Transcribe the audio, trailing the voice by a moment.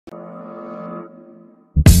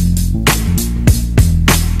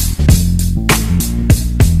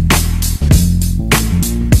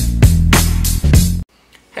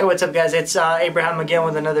what's up guys, it's Abraham again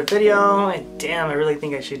with another video. And damn, I really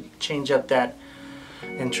think I should change up that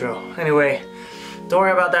intro. Anyway, don't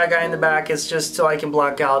worry about that guy in the back, it's just so I can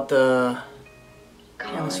block out the...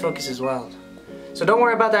 Damn, this focus is wild. So don't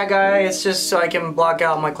worry about that guy, it's just so I can block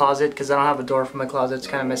out my closet because I don't have a door for my closet, it's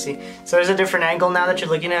kind of messy. So there's a different angle now that you're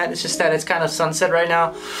looking at, it's just that it's kind of sunset right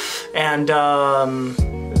now. And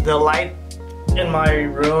the light in my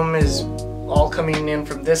room is all coming in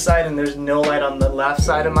from this side and there's no light on the left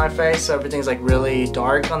side of my face, so everything's like really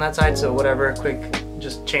dark on that side. So whatever, quick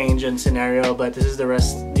just change in scenario, but this is the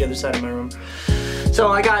other side of my room. So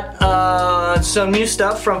I got some new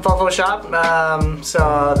stuff from Photoshop,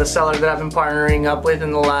 so the seller that I've been partnering up with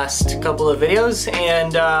in the last couple of videos,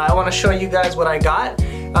 and I want to show you guys what I got.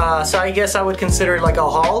 So I guess I would consider it like a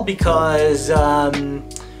haul because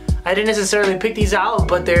I didn't necessarily pick these out,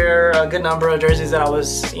 but there are a good number of jerseys that I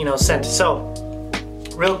was, sent. So,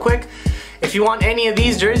 real quick, if you want any of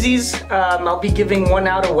these jerseys, I'll be giving one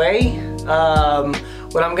out away.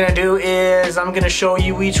 What I'm gonna do is I'm gonna show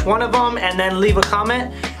you each one of them and then leave a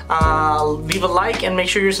comment, leave a like, and make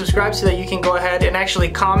sure you're subscribed so that you can go ahead and actually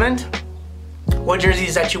comment what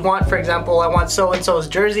jerseys that you want. For example, I want so-and-so's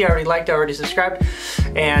jersey, I already liked, I already subscribed,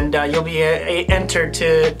 and you'll be entered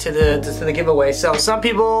to the giveaway. So some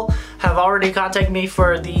people have already contacted me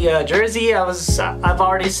for the jersey. I've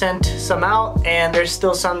already sent some out, and there's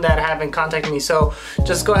still some that haven't contacted me. So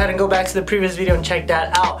just go ahead and go back to the previous video and check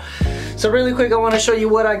that out. So really quick, I want to show you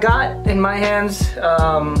what I got in my hands.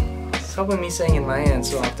 Stop with me saying in my hands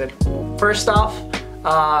so often. First off,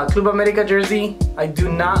 Club America jersey. I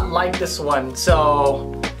do not like this one,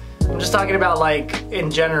 so I'm just talking about like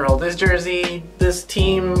in general. This jersey, this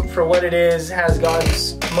team for what it is has got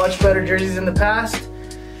much better jerseys in the past.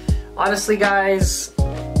 Honestly guys,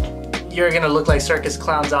 you're gonna look like circus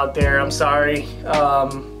clowns out there, I'm sorry.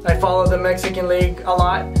 I follow the Mexican League a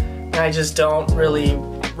lot and I just don't really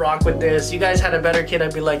rock with this. You guys had a better kit, I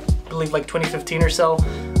believe like 2015 or so.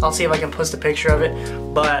 I'll see if I can post a picture of it,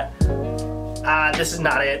 but this is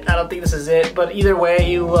not it. I don't think this is it, but either way,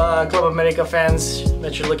 you Club America fans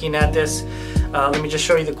that you're looking at this, let me just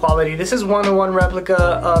show you the quality. This is 1-to-1 replica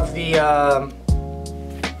of the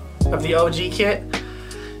OG kit.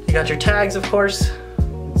 You got your tags, of course.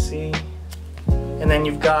 Let's see, and then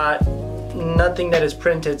you've got nothing that is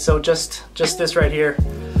printed. So just this right here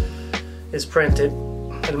is printed.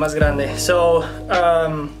 El más grande. So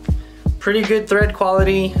pretty good thread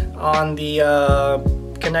quality on the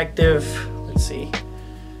connective. Let's see,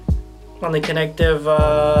 on the connective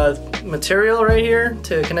material right here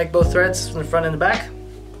to connect both threads from the front and the back.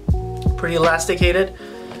 Pretty elasticated,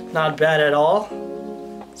 not bad at all.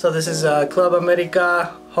 So this is a Club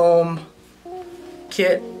America Home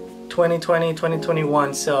Kit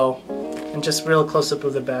 2020-2021. So, and just real close up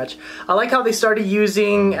of the badge. I like how they started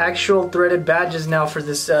using actual threaded badges now for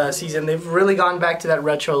this season. They've really gone back to that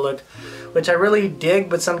retro look, which I really dig,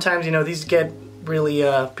 but sometimes, these get really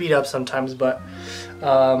beat up sometimes, but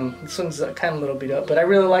this one's kind of a little beat up. But I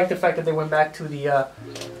really like the fact that they went back to the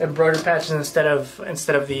embroidered patches instead of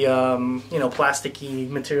the plasticky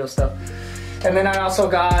material stuff. And then I was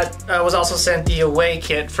also sent the away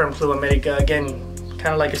kit from Club America. Again,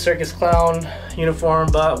 kind of like a circus clown uniform,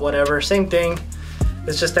 but whatever, same thing.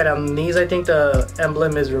 It's just that on these, I think the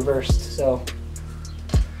emblem is reversed. So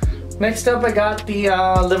next up, I got the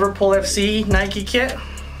Liverpool FC Nike kit.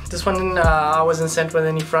 This one I wasn't sent with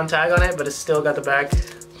any front tag on it, but it's still got the back.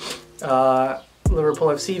 Liverpool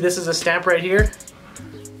FC. This is a stamp right here.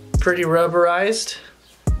 Pretty rubberized.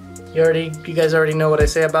 You guys already know what I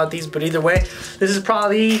say about these, but either way, this is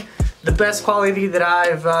probably the best quality that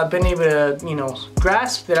I've been able to,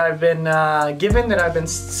 grasp, that I've been given, that I've been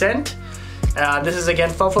sent. This is again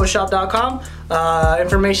photoshop.com.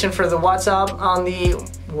 Information for the WhatsApp on the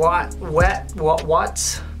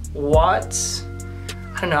watts.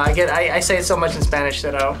 I don't know, I say it so much in Spanish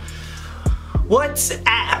that I don't.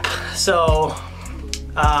 WhatsApp. So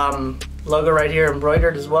logo right here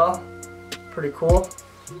embroidered as well. Pretty cool.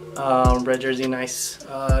 Red jersey, nice.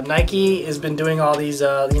 Nike has been doing all these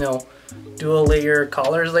dual layer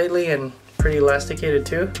collars lately, and pretty elasticated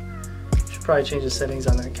too. Should probably change the settings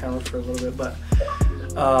on that camera for a little bit, but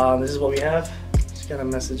this is what we have. Just got a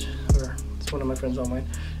message, or it's one of my friends online.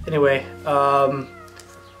 Anyway,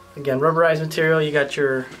 again, rubberized material. You got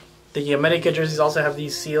the America jerseys also have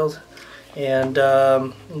these sealed, and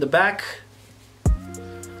in the back,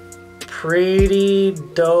 pretty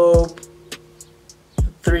dope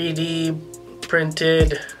 3D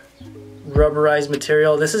printed rubberized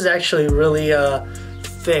material. This is actually really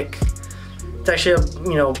thick. It's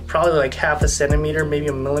actually probably like half a centimeter, maybe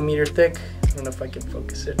a millimeter thick. I don't know if I can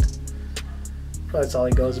focus it. That's all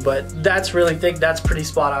it goes, but that's really thick. That's pretty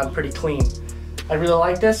spot on, pretty clean. I really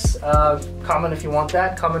like this. Comment if you want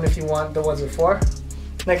that. Comment if you want the ones before.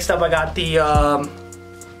 Next up, I got the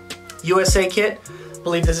USA kit. I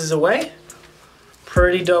believe this is away.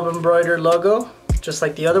 Pretty dope embroidered logo, just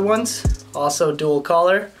like the other ones. Also dual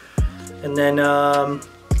collar. And then,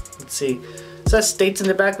 let's see. It says States in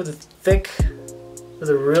the back with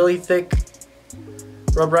a really thick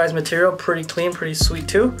rubberized material. Pretty clean, pretty sweet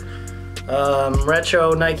too.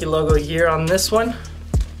 Retro Nike logo here on this one.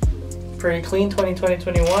 Pretty clean,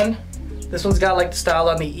 2020-21. This one's got like the style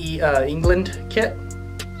on the England kit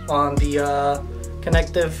on the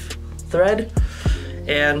connective thread,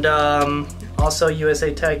 and also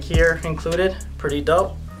USA tag here included. Pretty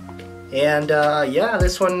dope. And yeah,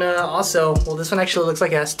 this one also, well, this one actually looks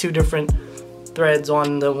like it has two different threads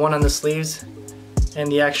on the one on the sleeves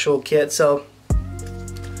and the actual kit, so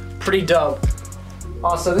pretty dope.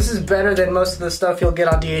 Also, this is better than most of the stuff you'll get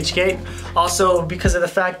on DHgate. Also, because of the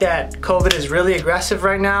fact that COVID is really aggressive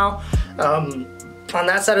right now on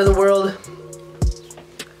that side of the world.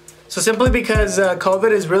 So simply because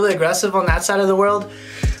COVID is really aggressive on that side of the world,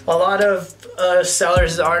 a lot of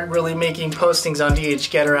sellers aren't really making postings on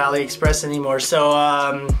DHgate or AliExpress anymore. So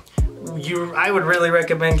I would really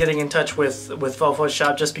recommend getting in touch with Fofo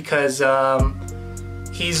Shop, just because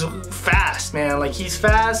he's fast, man. Like, he's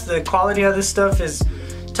fast. The quality of this stuff is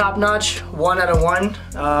top notch, 1 out of 1.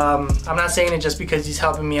 I'm not saying it just because he's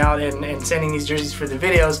helping me out and sending these jerseys for the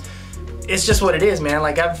videos. It's just what it is, man.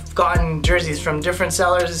 Like, I've gotten jerseys from different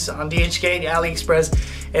sellers on DHgate, AliExpress,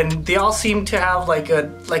 and they all seem to have like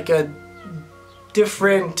a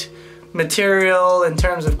different material in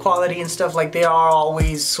terms of quality and stuff. Like, they are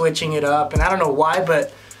always switching it up, and I don't know why,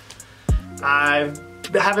 but I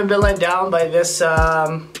haven't been let down by this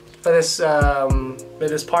partner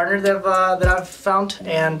that I've found,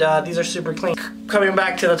 and these are super clean. Coming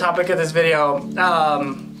back to the topic of this video,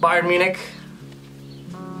 Bayern Munich,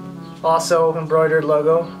 also embroidered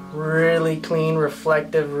logo, really clean,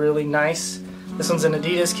 reflective, really nice. This one's an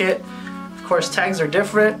Adidas kit. Of course, tags are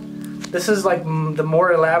different. This is like the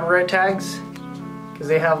more elaborate tags, because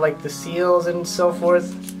they have like the seals and so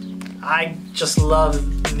forth. I just love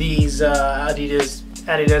these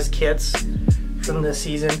Adidas kits from this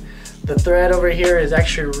season. The thread over here is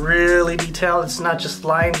actually really detailed. It's not just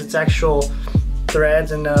lines, it's actual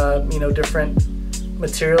threads and you know, different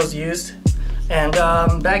materials used. And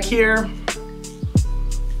back here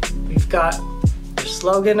we've got their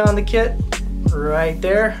slogan on the kit right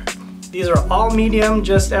there. These are all medium,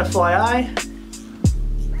 just FYI.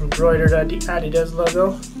 Embroidered Adidas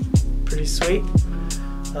logo, pretty sweet.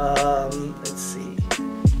 Let's see.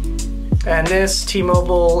 And this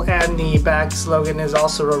T-Mobile and the back slogan is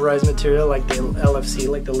also rubberized material, like the LFC,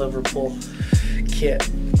 like the Liverpool kit.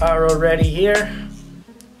 Are already here.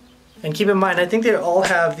 And keep in mind, I think they all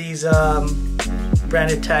have these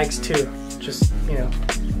branded tags too, just, you know,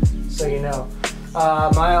 so you know.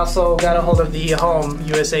 I also got a hold of the Home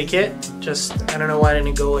USA kit. Just, I don't know why I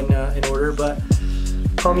didn't go in order, but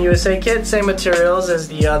Home USA kit, same materials as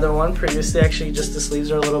the other one previously. Actually, just the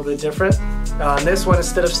sleeves are a little bit different. On this one,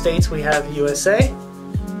 instead of States, we have USA.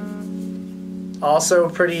 Also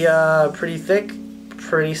pretty thick,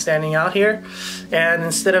 pretty standing out here. And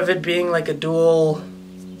instead of it being like a dual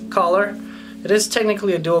collar, it is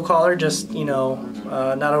technically a dual collar, just, you know,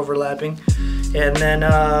 not overlapping. And then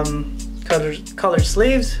colored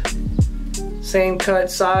sleeves, same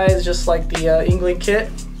cut size, just like the England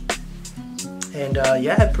kit. And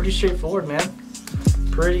yeah, pretty straightforward, man.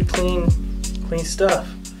 Pretty clean stuff.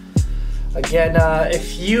 Again,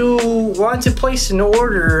 if you want to place an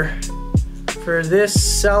order for this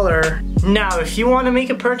seller, now if you want to make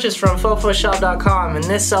a purchase from fofoshop.com, and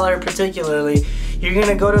this seller particularly, you're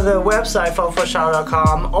gonna go to the website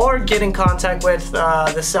fofoshop.com, or get in contact with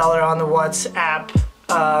the seller on the WhatsApp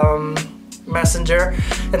messenger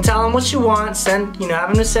and tell him what you want. Send, you know, have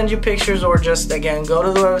him to send you pictures, or just, again, go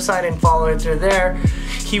to the website and follow it through there.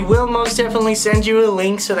 He will most definitely send you a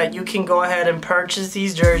link so that you can go ahead and purchase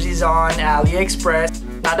these jerseys on AliExpress.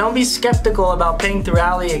 Now, don't be skeptical about paying through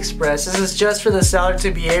AliExpress. This is just for the seller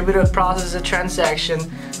to be able to process a transaction.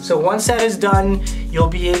 So once that is done, you'll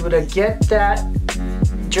be able to get that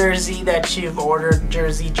jersey that you've ordered,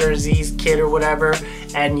 jerseys, kit, or whatever,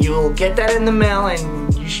 and you'll get that in the mail,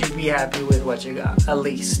 and you should be happy with what you got, at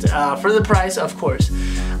least for the price, of course.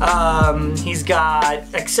 He's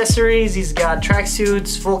got accessories, he's got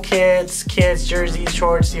tracksuits, full kits, jerseys,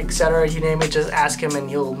 shorts, etc. You name it, just ask him and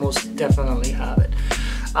he'll most definitely have it.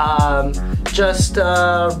 Just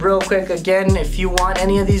real quick, again, if you want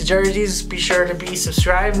any of these jerseys, be sure to be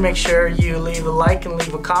subscribed. Make sure you leave a like and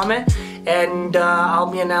leave a comment. and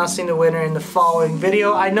I'll be announcing the winner in the following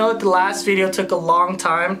video. I know that the last video took a long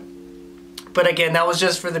time, but again, that was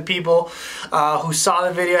just for the people who saw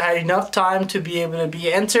the video, had enough time to be able to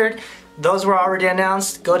be entered. Those were already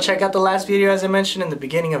announced. Go check out the last video, as I mentioned in the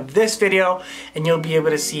beginning of this video, and you'll be able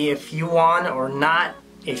to see if you won or not,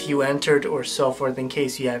 if you entered or so forth, in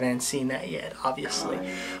case you haven't seen that yet, obviously.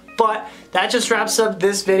 But that just wraps up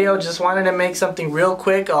this video. Just wanted to make something real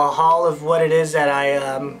quick, a haul of what it is that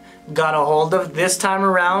I got a hold of this time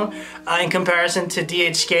around in comparison to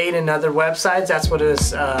DHgate and other websites. That's what it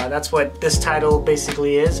is. That's what this title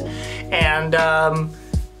basically is. And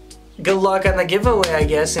good luck on the giveaway, I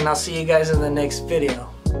guess, and I'll see you guys in the next video.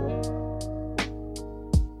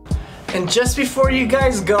 And just before you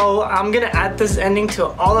guys go, I'm gonna add this ending to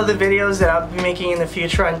all of the videos that I'll be making in the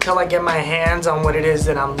future until I get my hands on what it is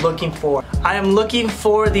that I'm looking for. I am looking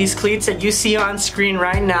for these cleats that you see on screen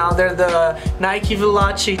right now. They're the Nike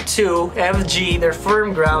Veloci 2 FG. They're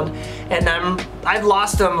firm ground, and I've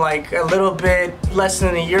lost them like a little bit less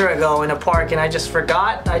than a year ago in a park, and I just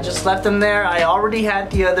forgot. I just left them there. I already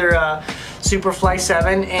had the other Superfly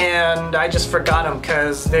 7, and I just forgot them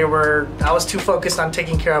because I was too focused on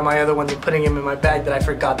taking care of my other ones and putting them in my bag that I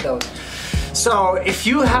forgot those. So if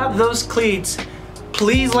you have those cleats,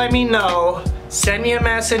 please let me know. Send me a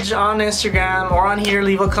message on Instagram or on here,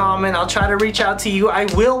 leave a comment. I'll try to reach out to you. I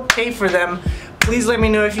will pay for them. Please let me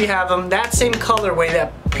know if you have them. That same colorway,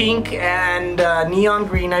 that pink and neon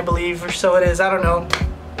green, I believe, or so it is. I don't know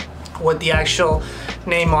what the actual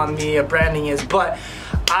name on the branding is, but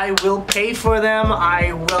I will pay for them.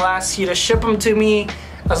 I will ask you to ship them to me,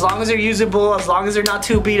 as long as they're usable, as long as they're not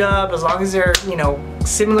too beat up, as long as they're, you know,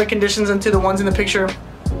 similar conditions to the ones in the picture.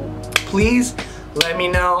 Please let me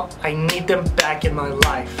know. I need them back in my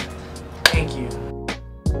life. Thank you.